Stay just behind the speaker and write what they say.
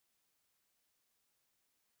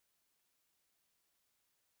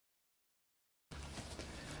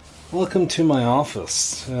Welcome to my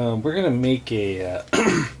office. We're going to make a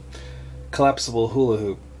collapsible hula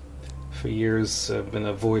hoop. For years I've been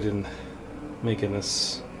avoiding making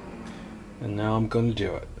this, and now I'm going to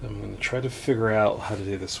do it. I'm going to try to figure out how to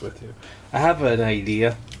do this with you. I have an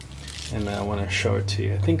idea, and I want to show it to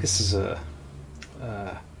you. I think this is an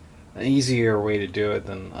easier way to do it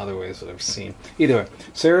than other ways that I've seen. Either way,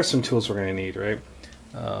 so there are some tools we're going to need, right?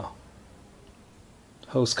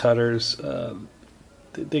 Hose cutters.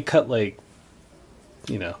 They cut like,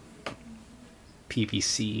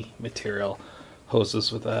 PVC material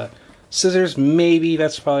hoses with that. Scissors, maybe,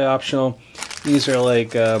 that's probably optional. These are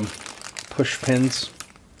like push pins.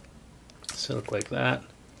 So look like that.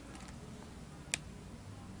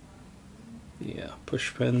 Yeah,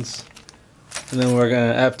 push pins. And then we're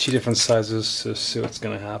going to have two different sizes to see what's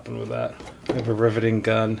going to happen with that. We have a riveting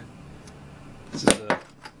gun. This is a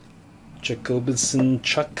Jacobson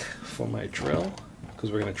chuck for my drill,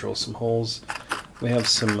 because we're going to drill some holes. We have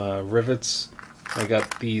some rivets. I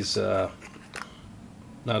got these, not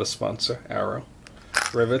a sponsor, Arrow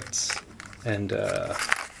rivets. And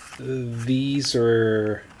these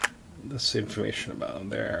are, this information about them.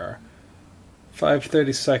 They're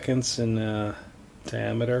 5/32 in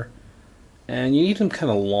diameter. And you need them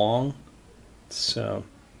kind of long. So,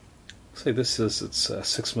 say this is, it's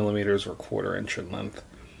 6 millimeters or 1/4 inch in length.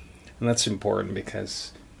 And that's important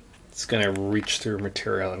because it's going to reach through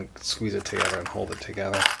material and squeeze it together and hold it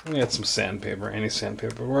together. We got some sandpaper, any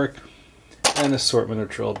sandpaper work, and assortment of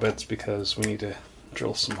drill bits because we need to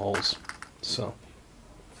drill some holes. So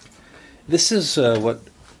this is what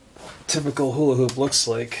typical hula hoop looks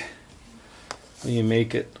like when you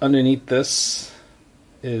make it. Underneath this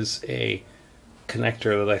is a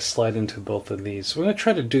connector that I slide into both of these. We're going to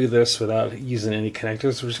try to do this without using any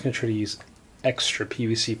connectors. We're just going to try to use extra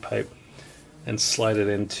PVC pipe and slide it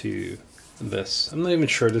into this. I'm not even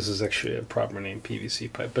sure this is actually a proper name,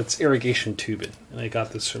 PVC pipe, but it's irrigation tubing. And I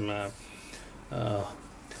got this from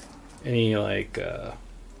any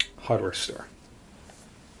hardware store.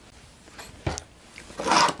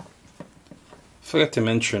 Forgot to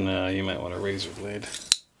mention you might want a razor blade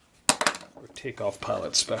or takeoff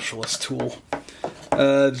pilot specialist tool.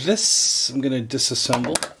 This I'm going to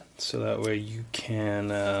disassemble so that way you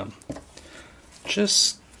can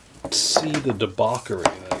just see the debauchery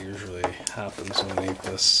that usually happens when I make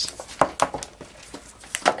this.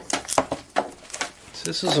 So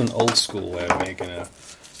this is an old school way of making a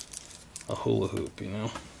hula hoop,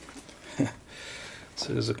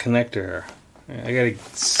 So there's a connector here. I gotta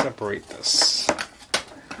separate this.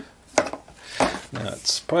 Now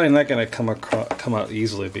it's probably not gonna come out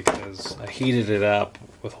easily because I heated it up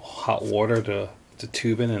with hot water to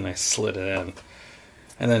tubing and I slid it in,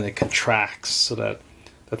 and then it contracts so that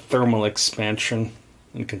the thermal expansion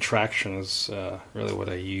and contraction is really what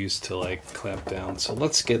I use to clamp down. So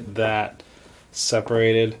let's get that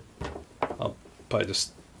separated. I'll probably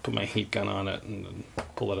just put my heat gun on it and then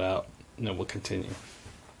pull it out, and then we'll continue.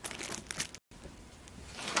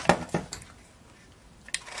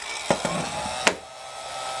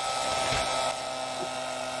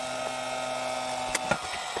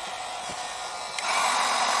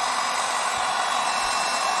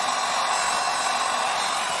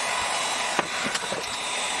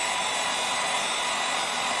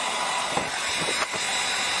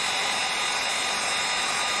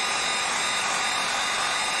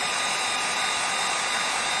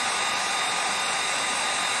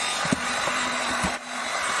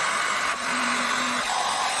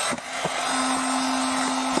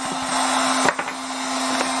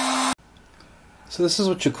 So this is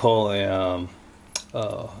what you call a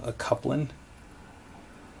coupling,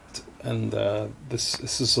 and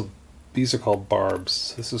these are called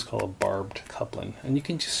barbs. This is called a barbed coupling, and you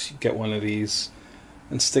can just get one of these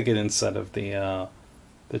and stick it inside of the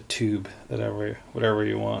tube, whatever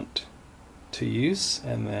you want to use,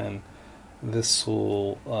 and then this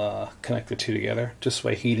will connect the two together just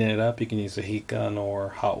by heating it up. You can use a heat gun or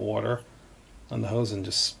hot water on the hose and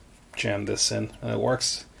just jam this in, and it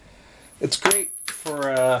works. It's great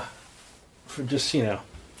for just,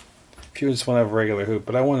 if you just want to have a regular hoop,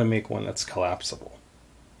 but I want to make one that's collapsible.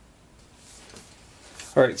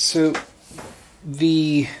 Alright, so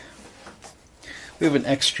we have an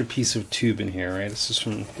extra piece of tube in here, right? This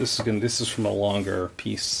is from a longer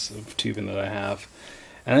piece of tubing that I have.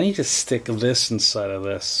 And I need to stick this inside of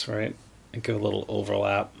this, right? And give a little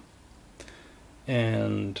overlap.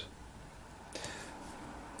 And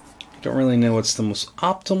I don't really know what's the most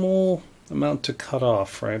optimal amount to cut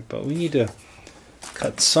off, right? But we need to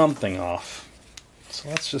cut something off. So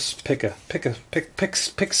let's just pick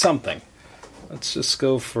something. Let's just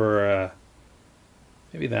go for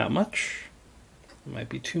Maybe that much. It might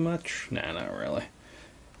be too much. Nah, not really. You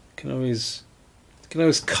can always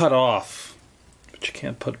cut off, but you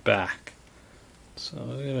can't put back. So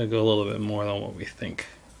we're gonna go a little bit more than what we think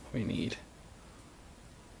we need.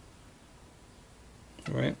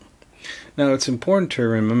 All right. Now it's important to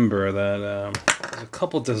remember that there's a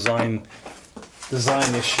couple design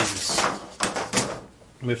issues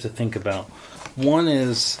we have to think about. One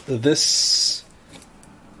is this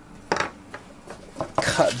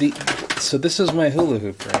so this is my hula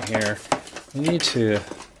hoop right here. We need to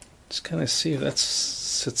just kind of see if that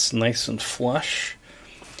sits nice and flush.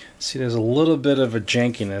 See, there's a little bit of a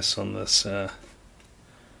jankiness on this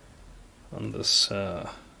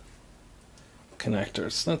connector.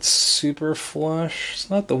 It's not super flush. It's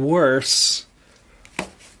not the worst,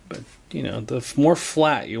 but you know, the more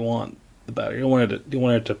flat you want, the better. You want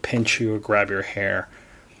it to pinch you or grab your hair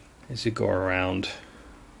as you go around,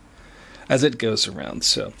 as it goes around.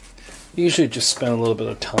 So usually just spend a little bit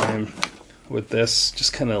of time with this,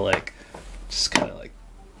 just kind of like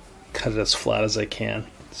cut it as flat as I can.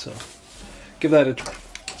 So give that a try.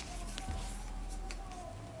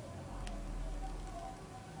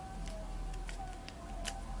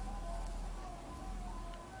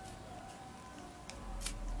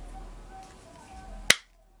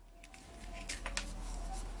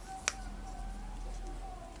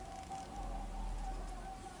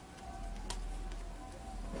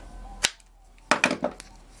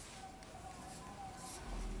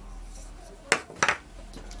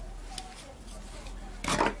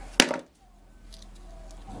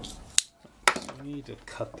 I need to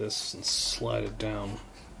cut this and slide it down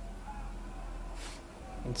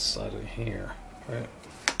inside of here, right?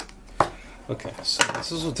 Okay,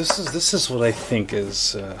 so this is what I think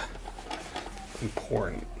is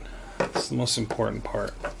important. It's the most important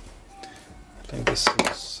part. I think this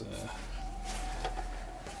is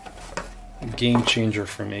a game changer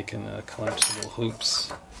for making collapsible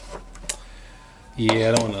hoops. Yeah,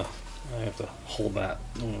 I don't want to. I have to hold that.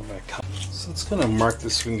 So it's going to mark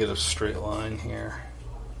this so we can get a straight line here.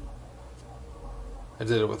 I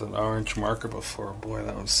did it with an orange marker before. Boy,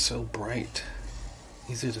 that was so bright.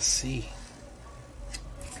 Easy to see.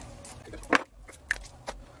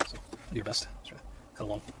 So, do your best. Cut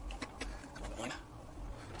along.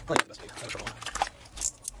 Probably the best way.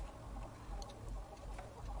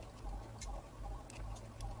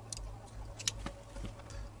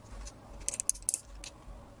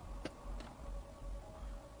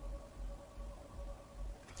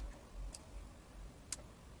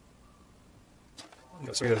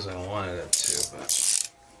 Straight as I wanted it to,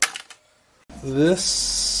 but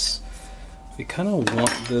this, we kind of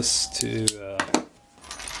want this to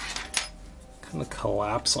kind of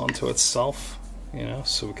collapse onto itself, you know,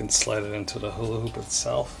 so we can slide it into the hula hoop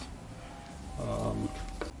itself.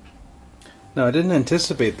 Now I didn't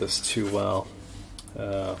anticipate this too well,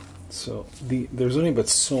 so there's only but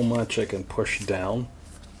so much I can push down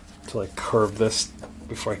to like curve this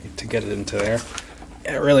before I get it into there.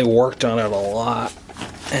 I really worked on it a lot,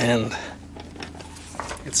 and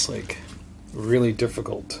it's like really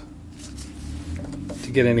difficult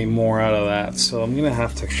to get any more out of that. So I'm gonna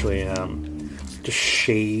have to actually just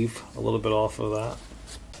shave a little bit off of that.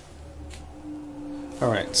 All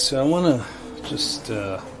right, so I want to just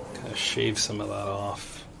kind of shave some of that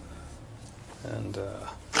off, and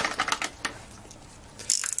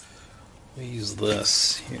we use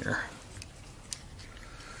this here.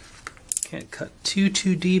 Can't cut too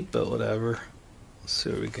deep, but whatever. Let's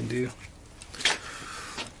see what we can do.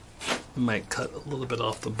 Might cut a little bit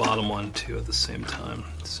off the bottom one too at the same time.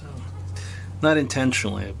 So, not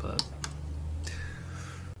intentionally, but.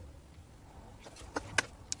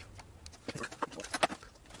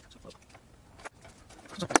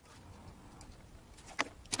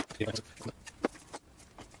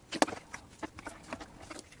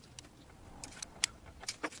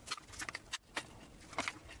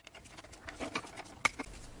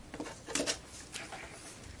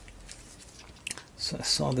 So I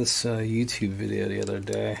saw this YouTube video the other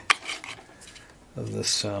day of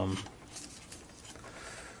this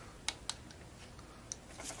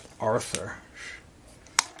Arthur.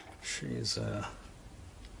 She's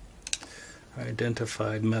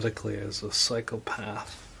identified medically as a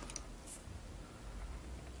psychopath.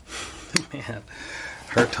 Man,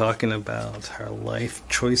 her talking about her life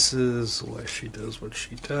choices, why she does what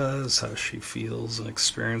she does, how she feels and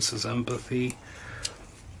experiences empathy.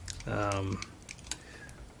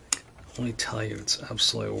 Let me tell you, it's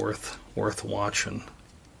absolutely worth watching.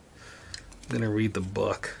 I'm gonna read the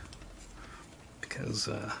book because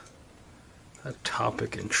that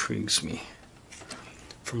topic intrigues me.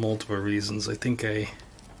 for multiple reasons. I think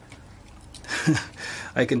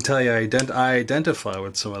I can tell you I identify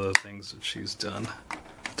with some of the things that she's done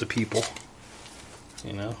to people.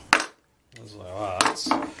 You know? I was like, wow, it's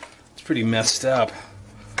pretty messed up.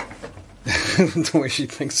 The way she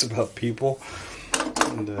thinks about people.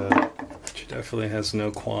 And she definitely has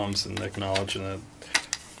no qualms in acknowledging that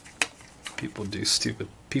people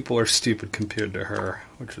are stupid compared to her,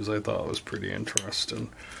 which I thought was pretty interesting.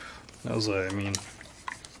 I was like, I mean,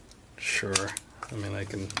 sure. I mean, I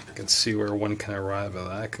can see where one can arrive at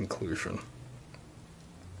that conclusion.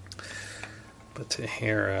 But to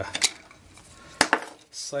hear a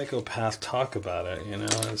psychopath talk about it, you know,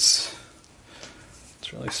 it's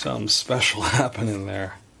really something special happening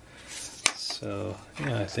there. So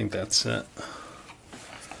yeah, I think that's it.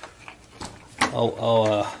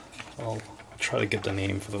 I'll try to get the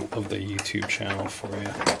name of the YouTube channel for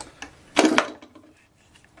you.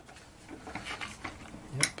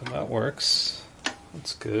 Yep, but that works.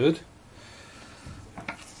 That's good.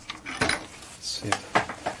 Let's see if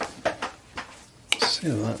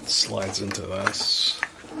that slides into this.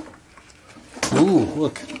 Ooh,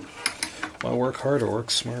 look. Why work harder, work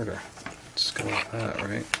smarter? Just go with that,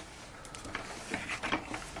 right?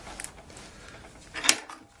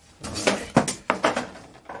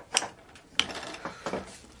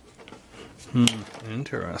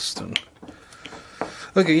 Interesting.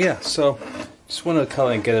 Okay, yeah, so just want to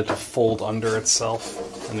kind of get it to fold under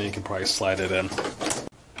itself, and then you can probably slide it in.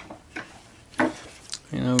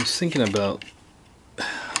 You know, I was thinking about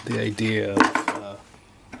the idea of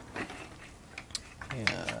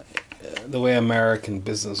the way American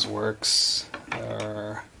business works,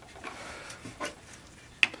 or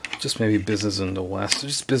just maybe business in the West, or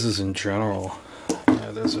just business in general. You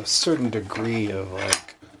know, there's a certain degree of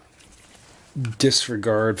like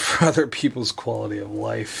disregard for other people's quality of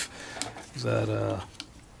life that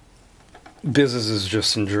businesses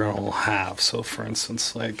just in general have. So for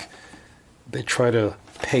instance, like, they try to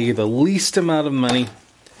pay you the least amount of money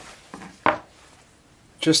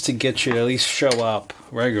just to get you to at least show up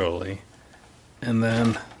regularly, and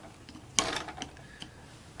then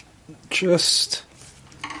just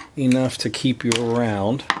enough to keep you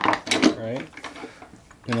around, right?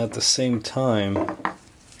 And at the same time,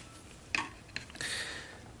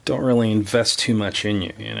 don't really invest too much in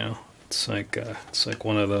you, you know? It's like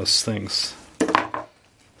one of those things.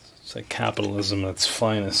 It's like capitalism at its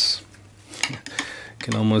finest. You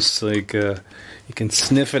can almost like, you can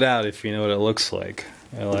sniff it out if you know what it looks like.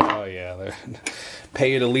 You're like, oh yeah, they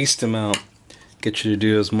pay you the least amount, get you to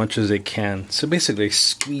do as much as they can. So basically, they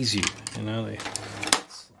squeeze you, you know?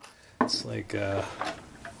 It's like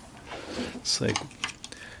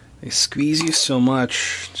they squeeze you so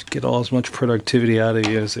much to get as much productivity out of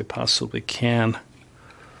you as they possibly can.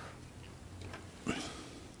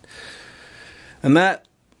 And that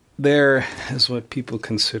there is what people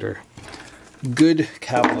consider good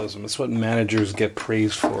capitalism. It's what managers get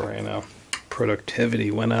praised for, you know. Productivity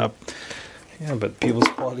went up. Yeah, but people's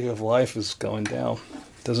quality of life is going down.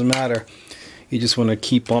 Doesn't matter. You just want to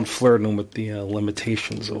keep on flirting with the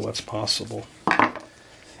limitations of what's possible.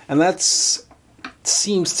 And that's,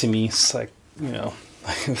 seems to me like, you know,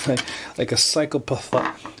 like a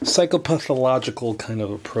psychopathological kind of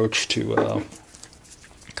approach to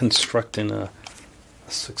constructing a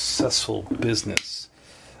successful business.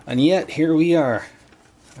 And yet here we are,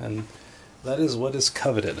 and that is what is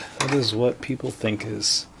coveted. That is what people think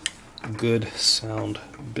is good, sound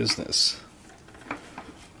business.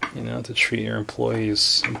 You know, to treat your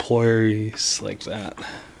employees like that.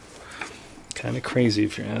 Kind of crazy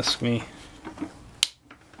if you ask me.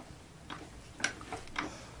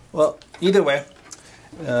 Well, either way,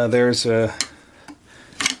 there's a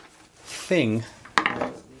phenomena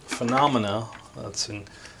that's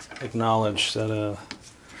acknowledged that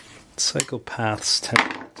psychopaths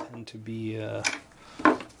tend to be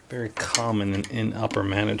very common in upper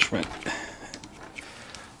management.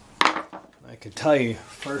 I can tell you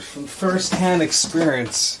from first-hand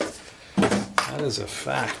experience, that is a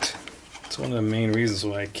fact. It's one of the main reasons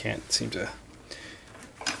why I can't seem to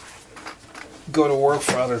go to work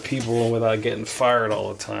for other people without getting fired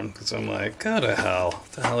all the time, because I'm like, go to hell.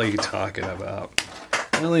 What the hell are you talking about?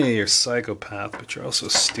 Not only are you a psychopath, but you're also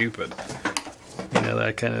stupid. You know,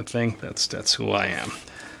 that kind of thing. That's who I am.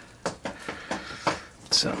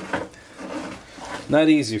 So, not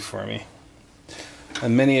easy for me.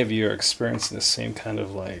 And many of you are experiencing the same kind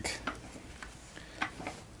of, like,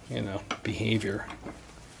 you know, behavior.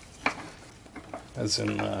 As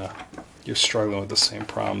in, you're struggling with the same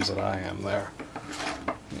problems that I am there.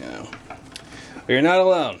 You know. But you're not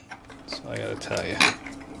alone. That's all I gotta tell you.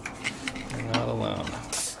 You're not alone.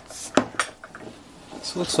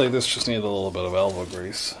 So it looks like this just needed a little bit of elbow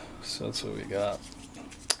grease. So that's what we got.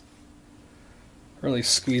 Really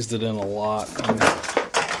squeezed it in a lot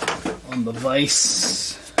on the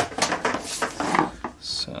vise.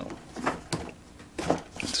 So it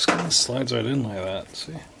just kind of slides right in like that.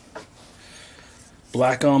 See?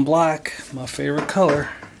 Black on black, my favorite color.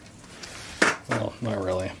 Well, not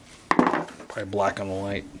really. Probably black on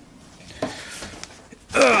white.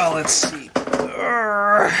 Let's see.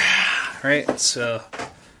 Right, so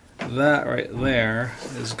that right there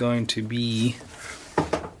is going to be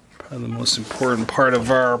probably the most important part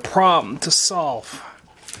of our problem to solve.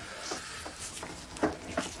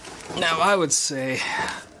 Now, I would say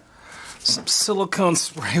some silicone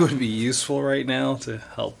spray would be useful right now to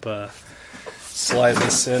help slide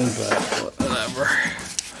this in, but whatever.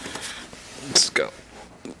 Let's go.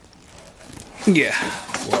 Yeah.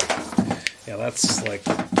 Well, yeah, that's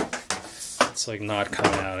like not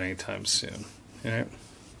coming out anytime soon. Alright?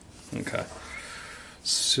 Okay.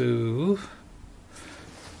 So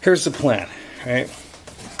here's the plan, right?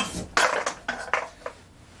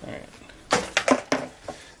 Alright.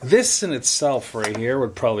 This in itself right here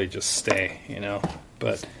would probably just stay, you know,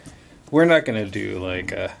 but we're not gonna do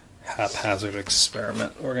like a haphazard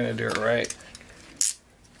experiment. We're gonna do it right.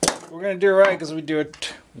 We're gonna do it right because we do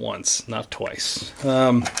it once, not twice.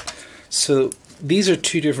 So these are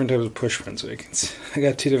two different types of push pins. I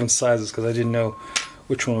got two different sizes because I didn't know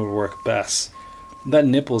which one would work best. That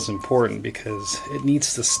nipple is important because it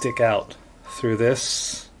needs to stick out through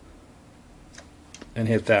this and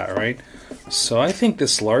hit that, right? So I think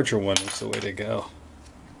this larger one is the way to go.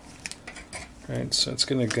 Right, so it's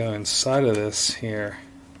going to go inside of this here,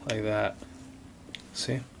 like that.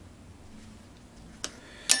 See?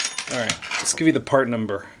 Alright, let's give you the part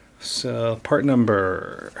number. So, part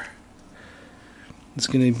number is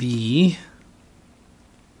going to be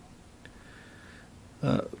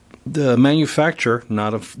the manufacturer,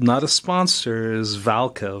 not a sponsor, is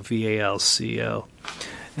Valco, V-A-L-C-O.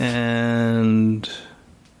 And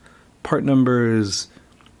part number is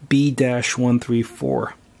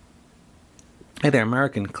B-134. Hey there,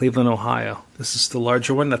 American, Cleveland, Ohio. This is the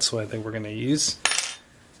larger one, that's what I think we're going to use.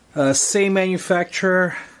 Same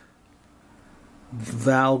manufacturer,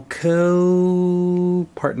 Valco,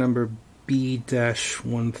 part number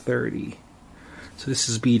B-130. So this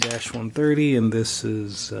is B-130 and this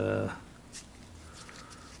is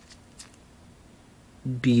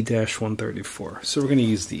B-134. So we're going to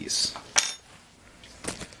use these.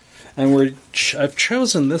 And I've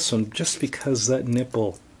chosen this one just because that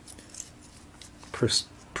nipple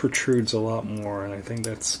protrudes a lot more, and I think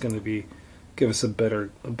that's going to give us a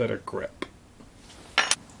better grip.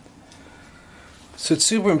 So it's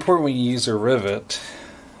super important when you use a rivet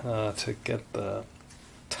to get the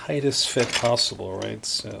tightest fit possible, right?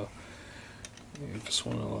 So you just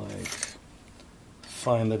want to like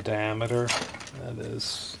find the diameter that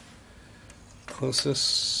is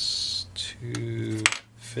closest to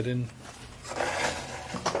fit in.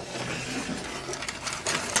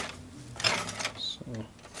 So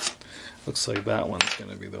looks like that one's going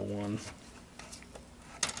to be the one.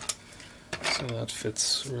 So that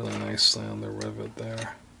fits really nicely on the rivet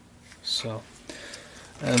there. So,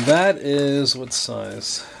 and that is what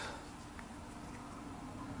size?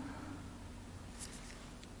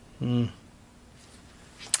 Oh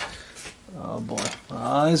boy,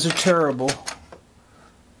 eyes are terrible.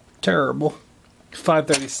 Terrible.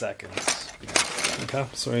 5/32. Okay,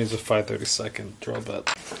 so I use a 5/32 drill bit.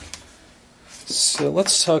 So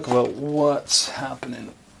let's talk about what's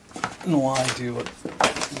happening and why I did what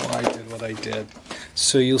I did.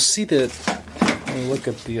 So you'll see that when we look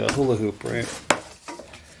at the hula hoop, right?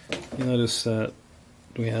 You notice that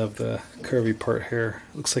we have the curvy part here.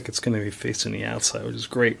 It looks like it's going to be facing the outside, which is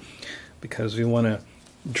great because we want to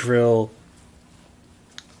drill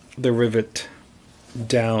the rivet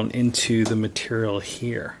down into the material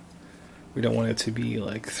here. We don't want it to be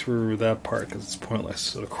like through that part because it's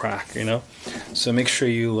pointless. It'll crack, you know. So make sure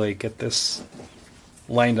you like get this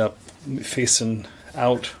lined up, facing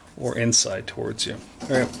out or inside towards you.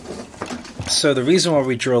 All right. So the reason why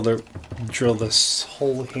we drill this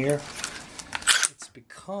hole here, it's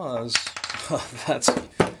because that's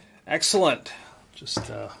excellent. Just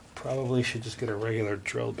probably should just get a regular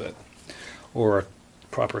drill bit or a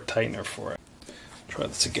proper tightener for it. Try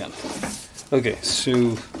this again. Okay,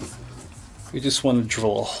 so we just want to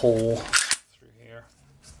drill a hole through here,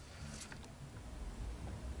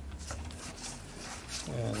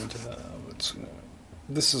 and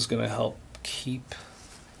this is going to help keep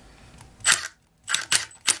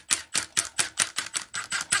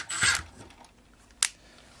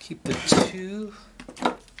the two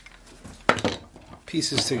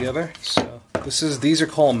pieces together. So these are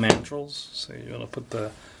called mandrels. So you want to put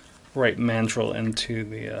the right mandrel into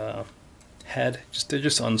the head. They're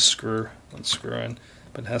just unscrewing,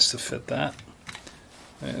 but it has to fit that.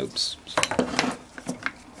 Oops.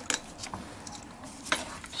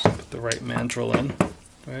 So put the right mandrel in.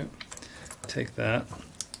 Right. Take that,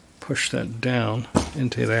 push that down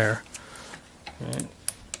into there. Right.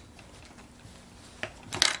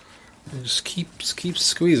 And just keep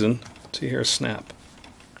squeezing till you hear a snap.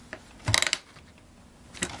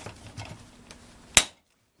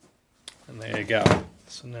 And there you go.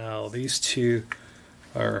 So now these two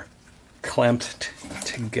are clamped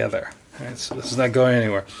together. All right, so this is not going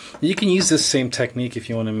anywhere. You can use this same technique if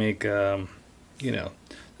you want to make, you know,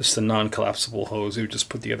 just a non-collapsible hose. You just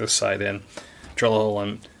put the other side in, drill a hole,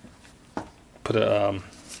 and put a,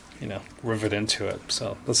 you know, rivet into it.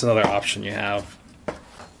 So that's another option you have.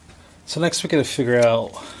 So next we got to figure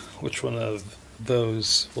out which one of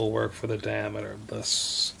those will work for the diameter of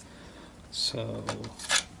this. So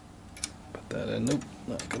put that in. Nope,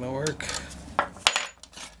 not gonna work.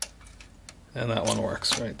 And that one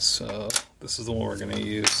works, right? So this is the one we're gonna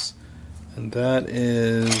use, and that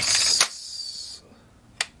is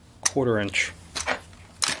 1/4 inch.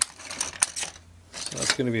 So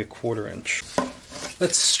that's gonna be a 1/4 inch.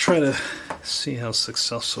 Let's try to see how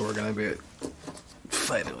successful we're gonna be at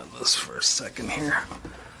fighting with this for a second here.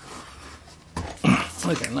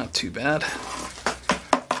 Okay, not too bad.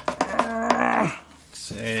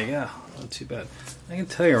 So there you go, not too bad. I can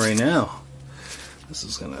tell you right now, this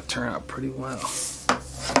is gonna turn out pretty well.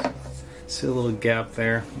 See a little gap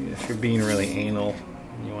there? If you're being really anal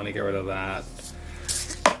and you want to get rid of that,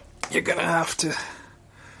 you're gonna have to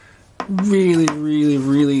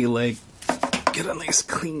really like get a nice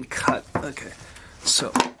clean cut. Okay,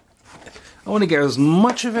 so I want to get as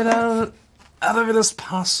much of it out of it as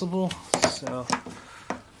possible. So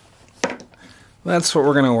that's what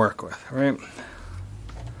we're gonna work with, right?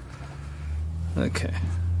 Okay,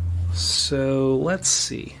 so let's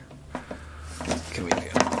see. What can we do?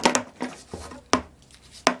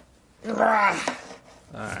 Alright,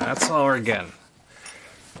 that's all we're getting.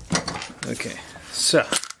 Okay, so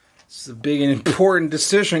this is a big and important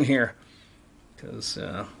decision here, because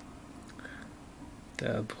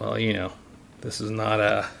well, you know, this is not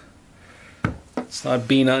it's not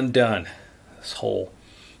being undone, this hole.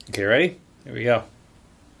 Okay, ready? Here we go.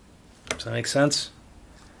 Does that make sense?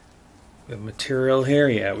 We have material here?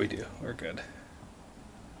 Yeah, we do. We're good.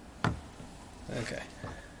 Okay.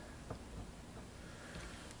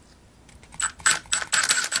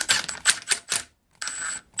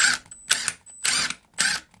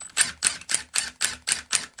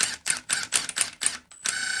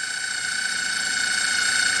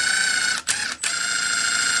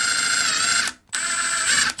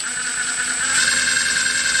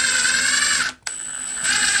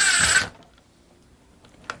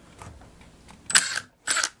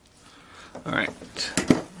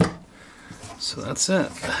 So that's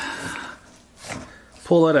it.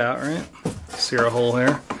 Pull it out, right? See our hole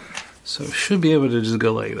here? So we should be able to just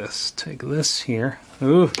go like this. Take this here.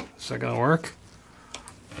 Ooh, is that gonna work?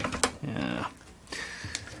 Yeah.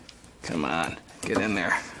 Come on, get in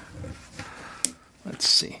there. Let's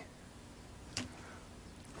see.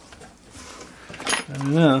 I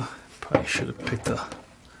don't know. Probably should have picked a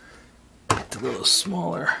little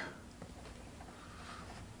smaller.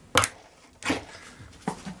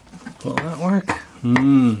 Will that work?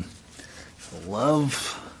 I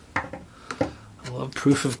love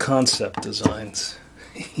proof of concept designs.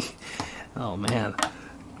 Oh man,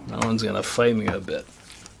 that one's gonna fight me a bit.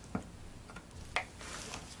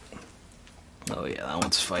 Oh yeah, that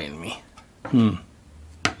one's fighting me. I'm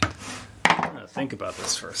gonna think about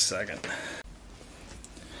this for a second.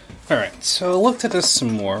 Alright, so I looked at this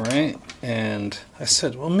some more, right? And I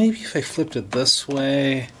said, well, maybe if I flipped it this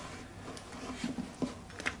way,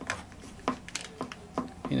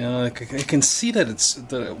 you know, like I can see that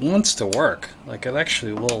it wants to work. Like it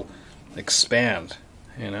actually will expand,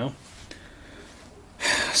 you know.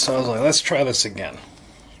 So I was like, let's try this again.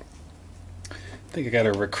 I think I got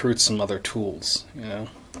to recruit some other tools, you know.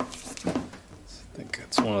 I think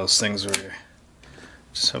it's one of those things where you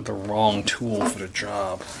just have the wrong tool for the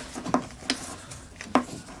job.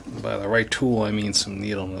 By the right tool, I mean some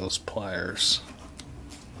needle nose pliers.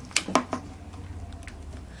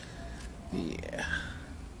 Yeah.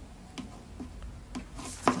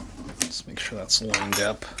 Let's make sure that's lined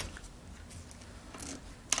up.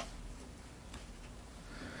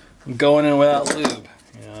 I'm going in without lube.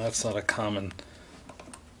 You know, that's not a common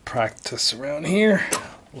practice around here,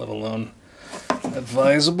 let alone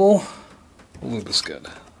advisable. Lube is good,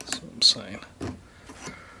 that's what I'm saying.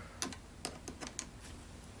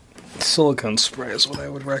 silicone spray is what I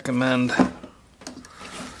would recommend.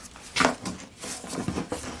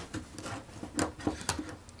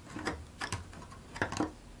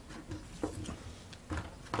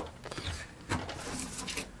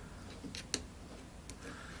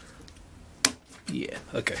 Yeah,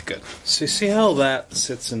 okay, good. So you see how that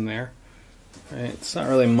sits in there? Right? It's not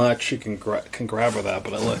really much you can grab with that,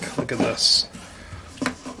 but look at this.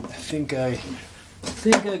 I think I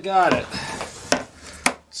got it.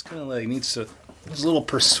 It's kind of like needs there's a little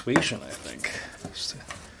persuasion, I think, just to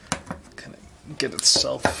kind of get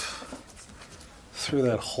itself through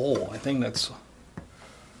that hole. I think that's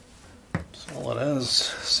all it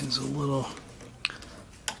is. This needs a little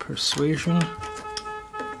persuasion.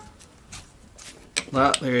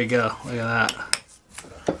 Ah, there you go. Look at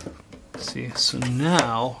that. See, so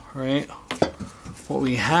now, right, what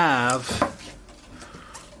we have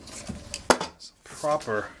is a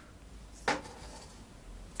proper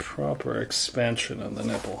expansion of the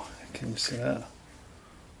nipple. Can you see that?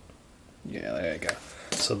 Yeah, there you go.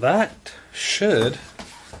 So that should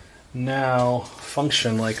now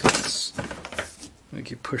function like this.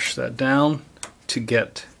 Like you push that down to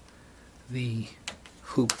get the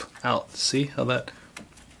hoop out. See how that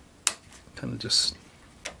kind of just,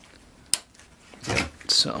 yeah,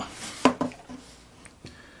 so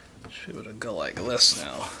should be able to go like this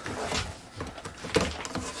now.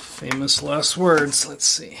 Famous last words. Let's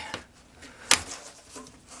see.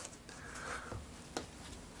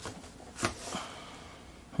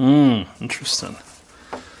 Interesting.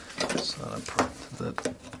 So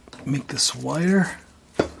that make this wider.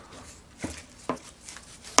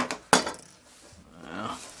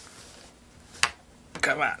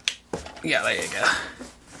 Come on. Yeah, there you go.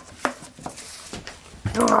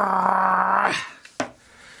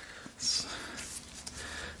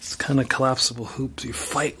 It's kind of collapsible hoops you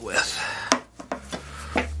fight with.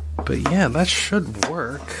 But yeah, that should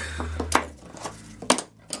work.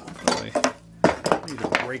 Probably need to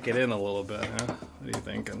break it in a little bit, huh? What are you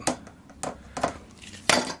thinking?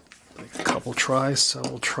 Like a couple tries,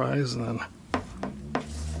 several tries, and then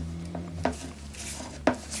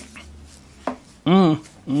Well,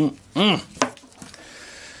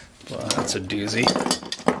 that's a doozy.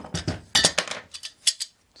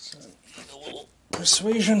 So, a little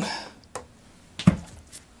persuasion.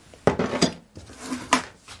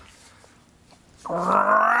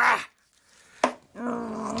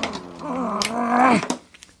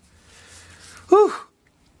 Whew.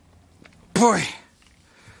 Boy,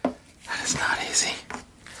 that is not easy.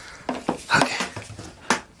 Okay,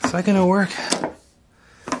 is that gonna work?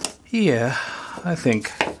 Yeah, I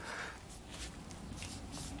think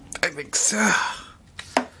so.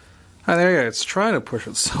 Oh, there you go. It's trying to push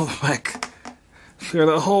itself back through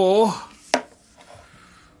the hole.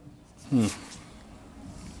 There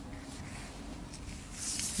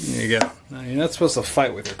you go. Now, you're not supposed to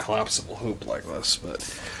fight with your collapsible hoop like this, but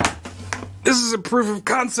this is a proof of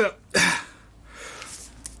concept.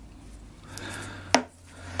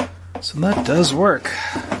 So that does work.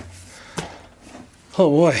 Oh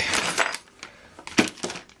boy.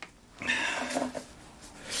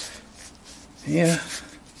 Yeah.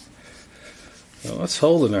 Well, it's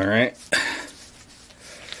holding all right.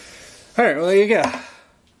 All right, well, there you go.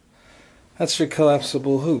 That's your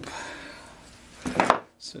collapsible hoop.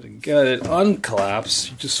 So to get it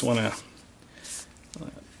uncollapsed, you just want to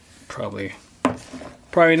probably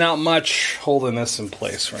not much holding this in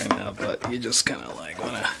place right now, but you just kind of like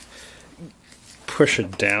want to push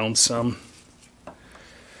it down some.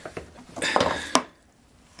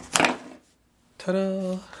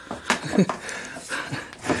 Ta-da!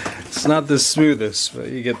 It's not the smoothest, but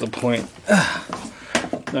you get the point.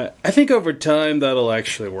 I think over time that'll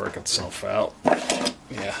actually work itself out.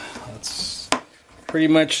 Yeah, that's pretty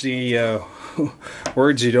much the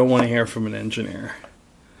words you don't want to hear from an engineer.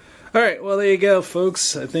 Alright, well there you go,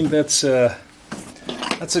 folks. I think that's a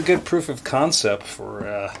good proof of concept for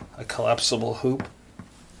a collapsible hoop.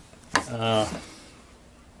 I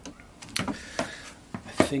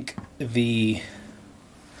think the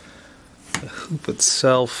hoop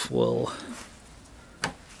itself will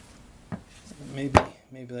maybe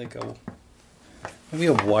like a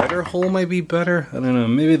wider hole might be better. I don't know,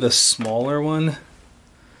 maybe the smaller one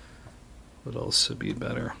would also be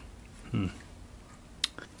better.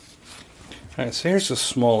 Alright, so here's a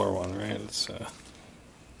smaller one, right? It's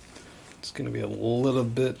gonna be a little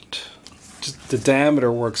bit, just the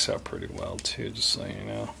diameter works out pretty well too, just so you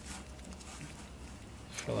know,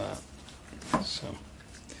 for that. So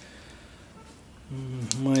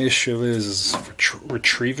my issue is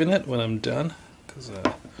retrieving it when I'm done, because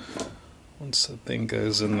once the thing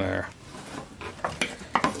goes in there,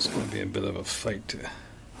 it's going to be a bit of a fight to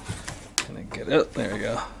kind of get it. There we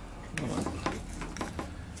go. Come on.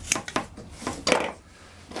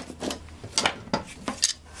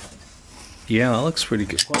 Yeah, that looks pretty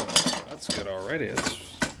good. Well, that's good already. It's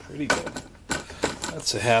pretty good.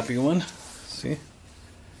 That's a happy one. See?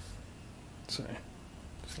 Sorry.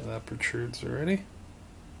 See how that protrudes already?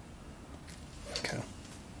 Okay.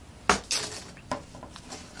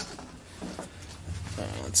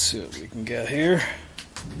 Let's see what we can get here.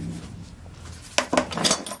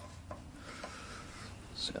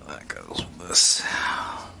 See how that goes with this.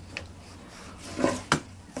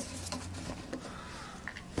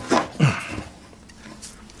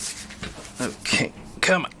 Okay,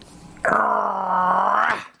 come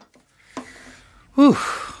on. Whew.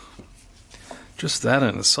 Just that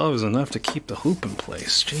in itself is enough to keep the hoop in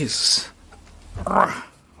place. Jesus.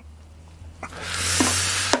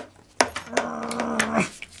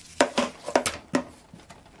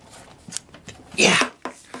 Yeah.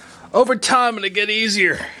 Over time it'll get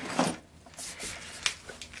easier.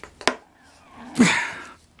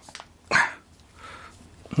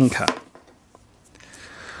 Okay.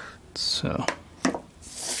 So.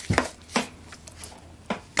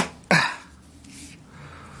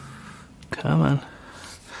 Come on.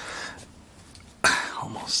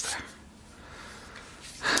 Almost there.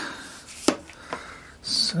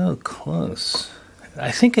 So close.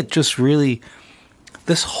 I think it just really,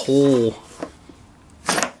 this hole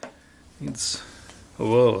needs,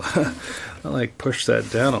 whoa, I like push that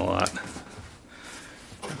down a lot.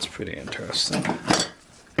 That's pretty interesting.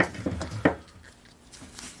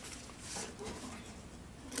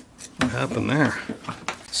 What happened there?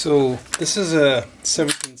 So this is a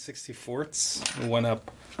 17/64. It went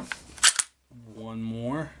up one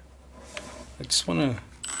more. I just want to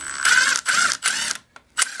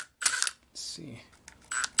see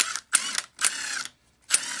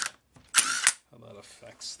how that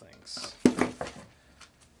affects things.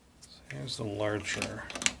 So here's the larger.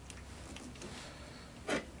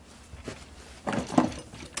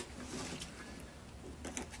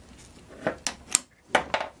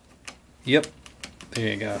 Yep. There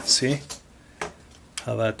you go. See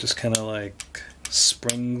how that just kind of like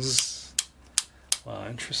springs? Wow,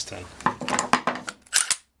 interesting.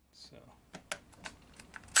 So,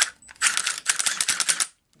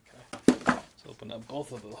 okay, let's open up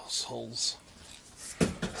both of those holes.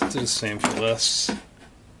 Let's do the same for this.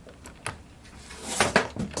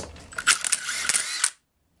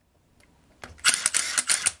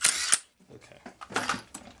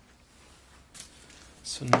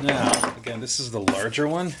 So now, again, this is the larger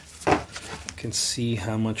one. You can see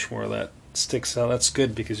how much more that sticks out. That's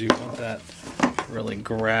good because you want that to really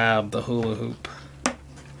grab the hula hoop.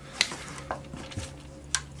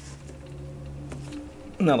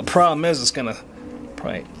 Now the problem is it's gonna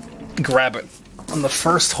probably grab it on the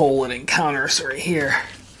first hole it encounters right here.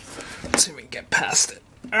 Let's see if we can get past it.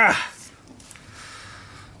 Ah!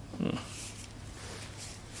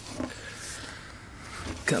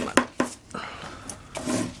 Come on.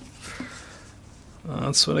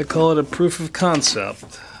 That's what I call it, a proof of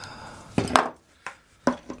concept.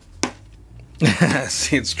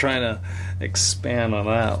 See, it's trying to expand on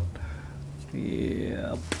out.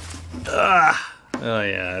 Yep. Ah! Oh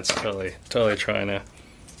yeah, it's totally trying to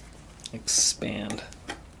expand.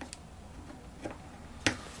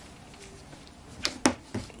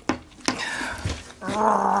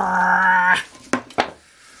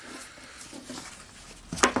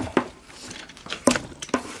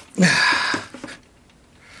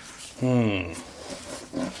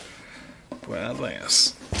 Well,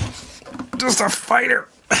 that's just a fighter.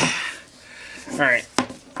 All right.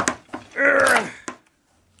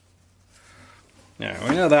 Now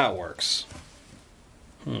we know that works.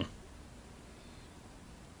 The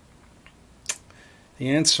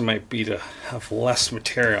answer might be to have less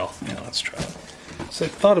material. Yeah, let's try it. So I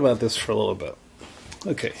thought about this for a little bit.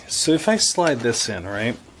 Okay, so if I slide this in,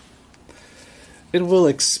 right, it will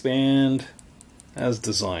expand as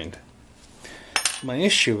designed. My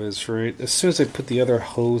issue is, right, as soon as I put the other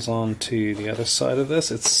hose onto the other side of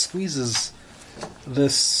this, it squeezes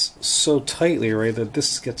this so tightly, right, that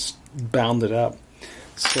this gets bounded up.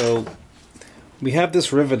 So we have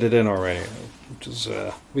this riveted in already, which is,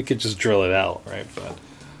 we could just drill it out, right, but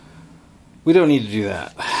we don't need to do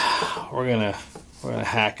that. We're gonna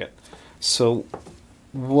hack it. So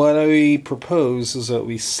what I propose is that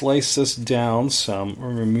we slice this down some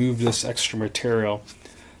and remove this extra material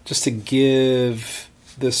just to give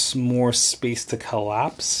this more space to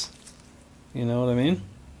collapse. You know what I mean?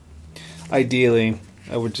 Ideally,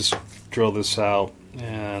 I would just drill this out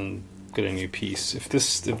and get a new piece. If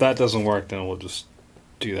that doesn't work, then we'll just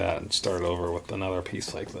do that and start over with another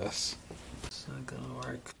piece like this. It's not gonna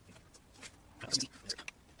work.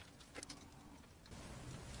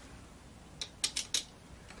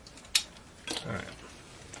 Alright.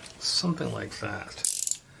 Something like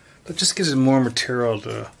that. That just gives it more material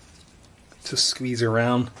to squeeze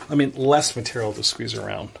around. I mean, less material to squeeze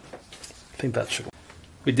around. I think that should.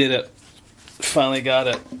 We did it. Finally got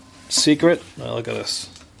it. Secret. Oh, look at this.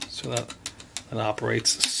 So that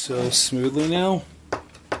operates so smoothly now.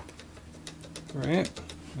 Right?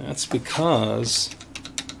 That's because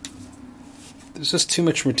there's just too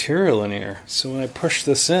much material in here. So when I pushed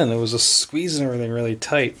this in, it was just squeezing everything really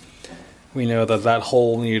tight. We know that that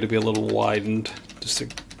hole needed to be a little widened just to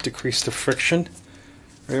decrease the friction.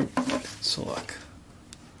 Right? So look.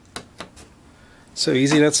 So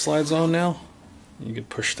easy that slides on now. You can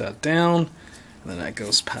push that down, and then that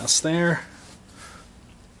goes past there.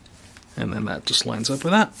 And then that just lines up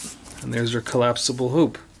with that. And there's your collapsible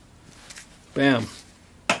hoop. Bam.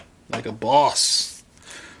 Like a boss.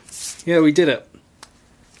 Yeah, we did it.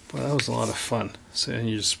 Well, that was a lot of fun. So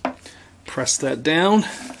you just press that down,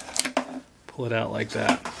 pull it out like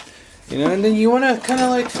that. You know, and then you want to kind of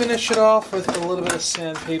like finish it off with a little bit of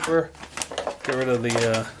sandpaper. Get rid of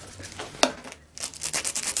the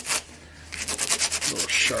little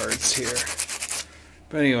shards here.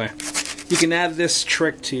 But anyway, you can add this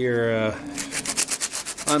trick to your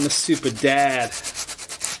I'm a stupid dad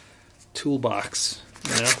toolbox.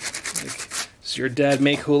 You know, like, does your dad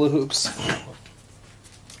make hula hoops?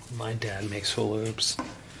 My dad makes hula hoops.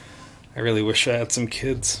 I really wish I had some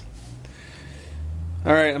kids.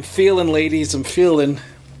 Alright, I'm feeling, ladies, I'm feeling.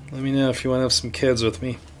 Let me know if you want to have some kids with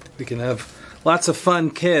me. We can have lots of fun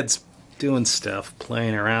kids doing stuff,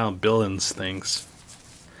 playing around, building things.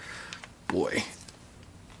 Boy.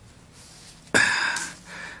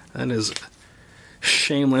 That is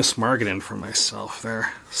shameless marketing for myself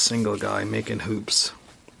there. Single guy making hoops.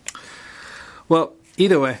 Well,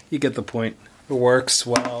 either way, you get the point. It works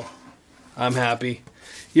well. I'm happy.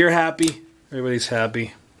 You're happy. Everybody's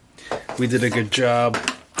happy. We did a good job.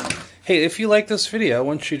 Hey, if you like this video, I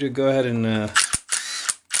want you to go ahead and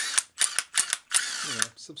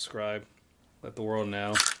subscribe. Let the world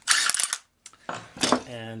know.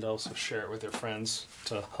 And also share it with your friends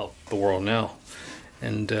to help the world know.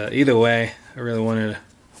 And either way, I really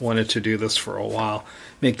wanted to do this for a while.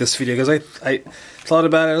 Make this video because I thought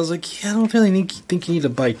about it. I was like, yeah, I don't really think you need to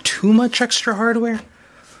buy too much extra hardware.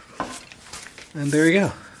 And there you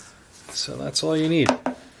go. So that's all you need.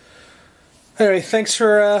 Anyway, thanks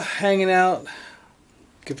for hanging out.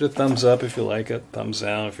 Give it a thumbs up if you like it. Thumbs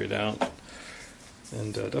down if you don't.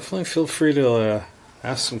 And definitely feel free to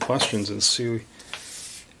ask some questions and see.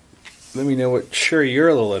 Let me know share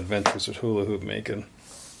your little adventures with hula hoop making.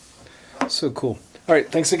 So cool.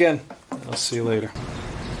 Alright, thanks again. I'll see you later.